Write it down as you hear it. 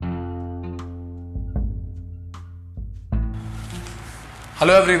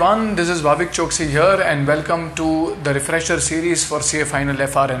Hello everyone, this is Bhavik Choksi here and welcome to the refresher series for CA Final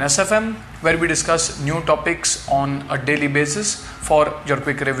FR and SFM, where we discuss new topics on a daily basis for your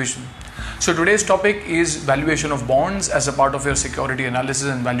quick revision. So today's topic is valuation of bonds as a part of your security analysis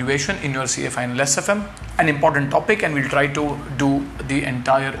and valuation in your CA Final SFM, an important topic, and we'll try to do the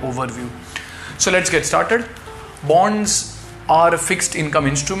entire overview. So let's get started. Bonds are fixed income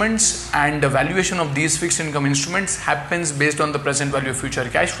instruments, and the valuation of these fixed income instruments happens based on the present value of future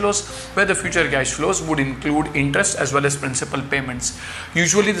cash flows, where the future cash flows would include interest as well as principal payments.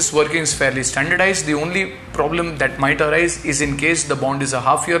 Usually this working is fairly standardized. The only problem that might arise is in case the bond is a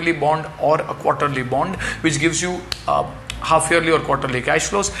half yearly bond or a quarterly bond, which gives you half yearly or quarterly cash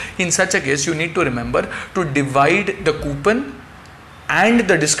flows. In such a case, you need to remember to divide the coupon and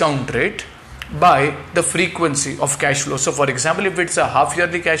the discount rate by the frequency of cash flow. So for example, if it's a half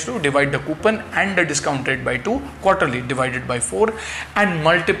yearly cash flow, divide the coupon and the discount rate by 2, quarterly divided by 4, and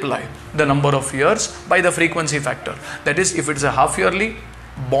multiply the number of years by the frequency factor. That is, if it's a half yearly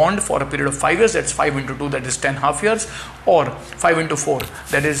bond for a period of 5 years, that's 5 into 2, that is 10 half years, or 5 into 4,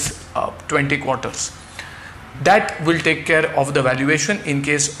 that is 20 quarters. That will take care of the valuation in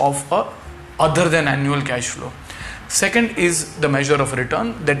case of a other than annual cash flow. Second is the measure of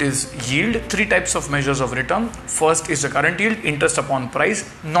return, that is yield. Three types of measures of return. First is the current yield, interest upon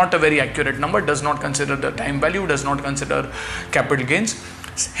price, not a very accurate number, does not consider the time value, does not consider capital gains.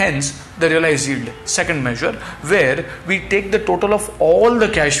 Hence, the realized yield, second measure, where we take the total of all the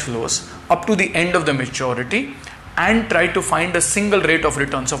cash flows up to the end of the maturity and try to find a single rate of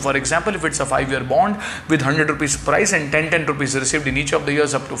return. So for example, if it's a 5-year bond with 100 rupees price and 10 rupees received in each of the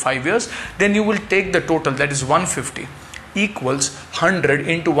years up to 5 years, then you will take the total, that is 150 equals 100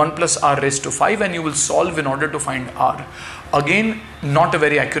 into 1 plus r raised to 5, and you will solve in order to find r. Again, not a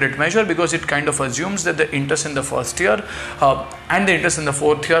very accurate measure because it kind of assumes that the interest in the first year and the interest in the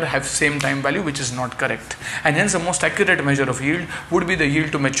fourth year have same time value, which is not correct. And hence the most accurate measure of yield would be the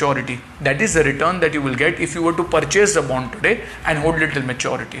yield to maturity. That is the return that you will get if you were to purchase the bond today and hold it till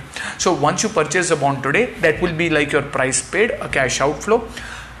maturity. So once you purchase the bond today, that will be like your price paid, a cash outflow.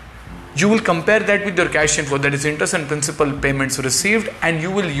 You will compare that with your cash inflow, that is interest and principal payments received, and you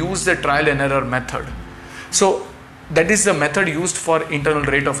will use the trial and error method. So that is the method used for internal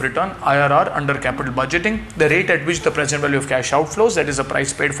rate of return, IRR, under capital budgeting. The rate at which the present value of cash outflows, that is the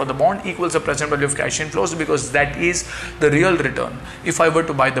price paid for the bond, equals the present value of cash inflows, because that is the real return if I were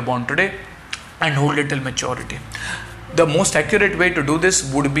to buy the bond today and hold it till maturity. The most accurate way to do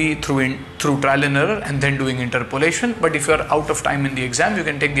this would be through trial and error and then doing interpolation. But if you are out of time in the exam, you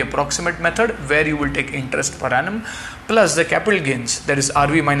can take the approximate method, where you will take interest per annum plus the capital gains, that is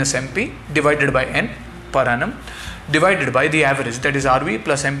RV minus MP divided by N per annum, divided by the average, that is RV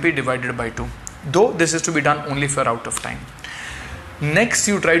plus MP divided by 2. Though this is to be done only if you are out of time. Next,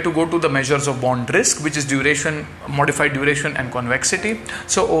 you try to go to the measures of bond risk, which is duration, modified duration, and convexity.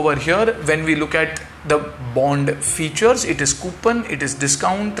 So over here, when we look at the bond features, it is coupon, it is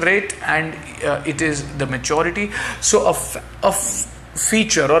discount rate, and it is the maturity. So a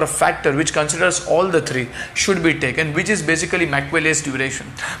feature or a factor which considers all the three should be taken, which is basically Macauley's duration.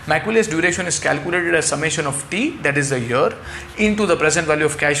 Macauley's duration is calculated as summation of T, that is the year, into the present value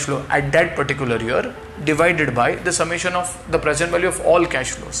of cash flow at that particular year, divided by the summation of the present value of all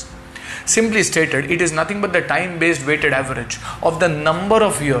cash flows. Simply stated, it is nothing but the time-based weighted average of the number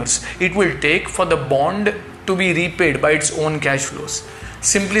of years it will take for the bond to be repaid by its own cash flows.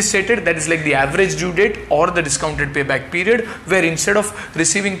 Simply stated, that is like the average due date or the discounted payback period, where instead of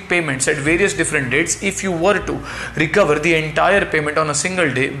receiving payments at various different dates, if you were to recover the entire payment on a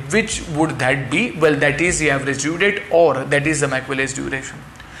single day, which would that be? Well, that is the average due date, or that is the Macauley's duration.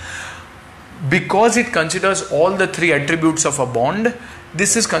 Because it considers all the three attributes of a bond,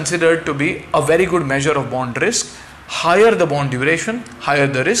 this is considered to be a very good measure of bond risk. Higher the bond duration, higher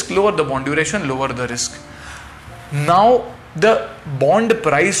the risk; lower the bond duration, lower the risk. Now, the bond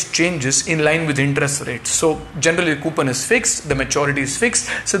price changes in line with interest rates. So generally the coupon is fixed, the maturity is fixed.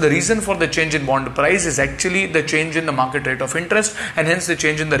 So the reason for the change in bond price is actually the change in the market rate of interest, and hence the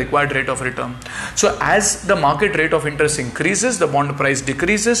change in the required rate of return. So as the market rate of interest increases, the bond price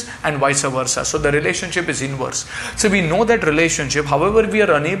decreases, and vice versa. So the relationship is inverse. So we know that relationship, however, we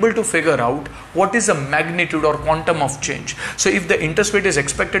are unable to figure out what is the magnitude or quantum of change. So if the interest rate is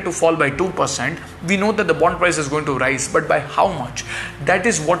expected to fall by 2%, we know that the bond price is going to rise, but by how much? That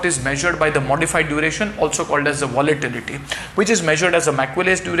is what is measured by the modified duration, also called as the volatility, which is measured as a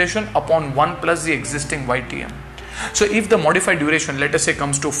Macauley's duration upon 1 plus the existing YTM. So if the modified duration, let us say,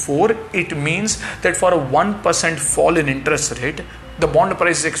 comes to 4, it means that for a 1% fall in interest rate, the bond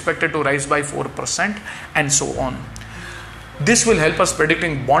price is expected to rise by 4%, and so on. This will help us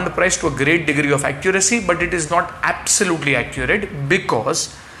predicting bond price to a great degree of accuracy, but it is not absolutely accurate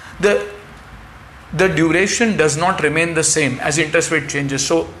because the duration does not remain the same as interest rate changes.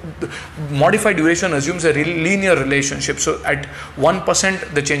 So modified duration assumes a linear relationship. So at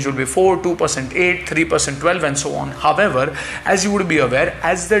 1% the change will be 4, 2% 8, 3% 12 and so on. However, as you would be aware,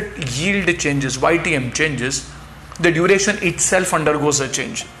 as the yield changes, YTM changes, the duration itself undergoes a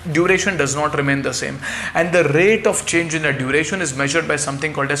change. Duration does not remain the same, and the rate of change in the duration is measured by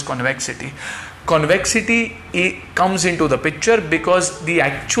something called as convexity. Convexity comes into the picture because the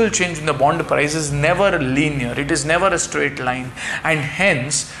actual change in the bond price is never linear, it is never a straight line, and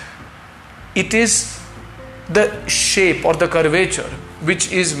hence it is the shape or the curvature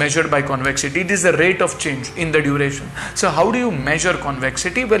which is measured by convexity. It is the rate of change in the duration. So how do you measure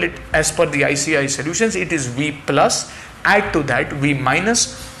convexity? Well, as per the ICI solutions, it is V plus, add to that V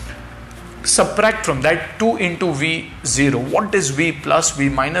minus, subtract from that 2 into V0. What is V plus, V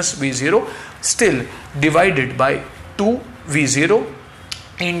minus, V0? Still divided by 2 V0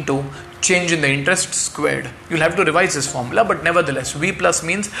 into change in the interest squared. You'll have to revise this formula, but nevertheless, V plus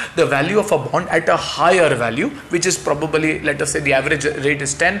means the value of a bond at a higher value, which is probably, let us say the average rate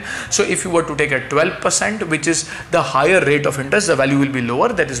is 10. So if you were to take at 12%, which is the higher rate of interest, the value will be lower,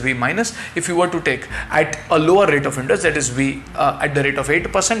 that is V minus. If you were to take at a lower rate of interest, that is V at the rate of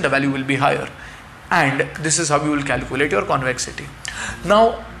 8%, the value will be higher. And this is how you will calculate your convexity.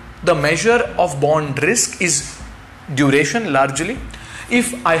 Now, the measure of bond risk is duration largely.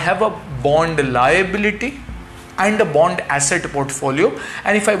 If I have a bond liability and a bond asset portfolio,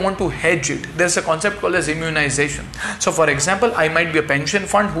 and if I want to hedge it, there's a concept called as immunization. So for example, I might be a pension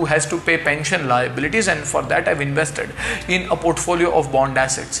fund who has to pay pension liabilities, and for that I've invested in a portfolio of bond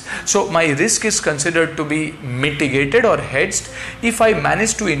assets. So my risk is considered to be mitigated or hedged if I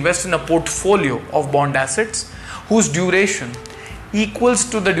manage to invest in a portfolio of bond assets whose duration equals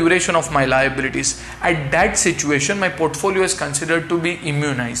to the duration of my liabilities. At that situation, my portfolio is considered to be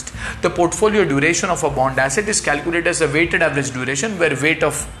immunized. The portfolio duration of a bond asset is calculated as a weighted average duration, where weight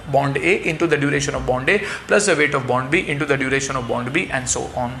of bond A into the duration of bond A plus the weight of bond B into the duration of bond B, and so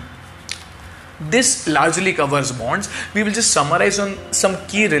on. This largely covers bonds. We will just summarize on some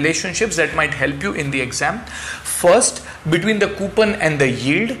key relationships that might help you in the exam. First, between the coupon and the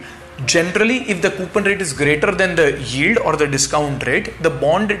yield. Generally, if the coupon rate is greater than the yield or the discount rate, the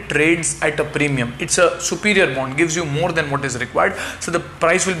bond trades at a premium. It's a superior bond, gives you more than what is required. So the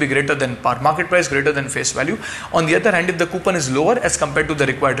price will be greater than par, market price greater than face value. On the other hand, if the coupon is lower as compared to the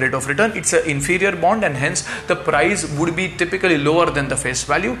required rate of return, it's an inferior bond, and hence the price would be typically lower than the face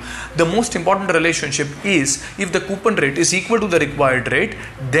value. The most important relationship is if the coupon rate is equal to the required rate,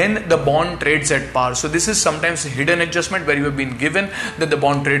 then the bond trades at par. So this is sometimes a hidden adjustment where you have been given that the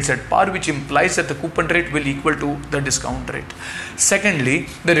bond trades at par, which implies that the coupon rate will equal to the discount rate. Secondly,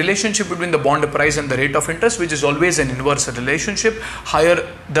 the relationship between the bond price and the rate of interest, which is always an inverse relationship. Higher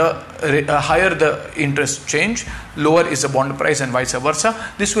the interest change, lower is the bond price, and vice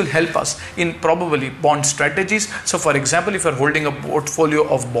versa. This will help us in probably bond strategies. So for example, if you are holding a portfolio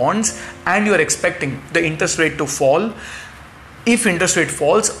of bonds and you are expecting the interest rate to fall, if interest rate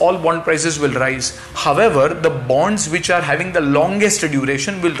falls, all bond prices will rise. However, the bonds which are having the longest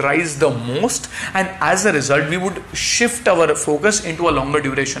duration will rise the most, and as a result, we would shift our focus into a longer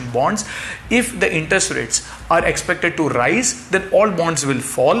duration bonds. If the interest rates are expected to rise, then all bonds will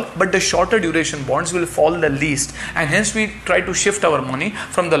fall, but the shorter duration bonds will fall the least, and hence we try to shift our money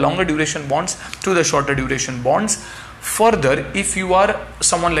from the longer duration bonds to the shorter duration bonds. Further, if you are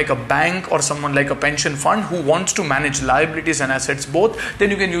someone like a bank or someone like a pension fund who wants to manage liabilities and assets both,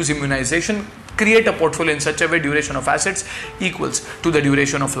 then you can use immunization, create a portfolio in such a way duration of assets equals to the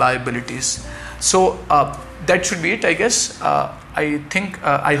duration of liabilities. So that should be it, I guess.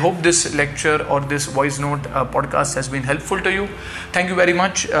 I hope this lecture or this voice note podcast has been helpful to you. Thank you very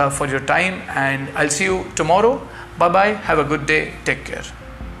much for your time, and I'll see you tomorrow. Bye bye. Have a good day. Take care.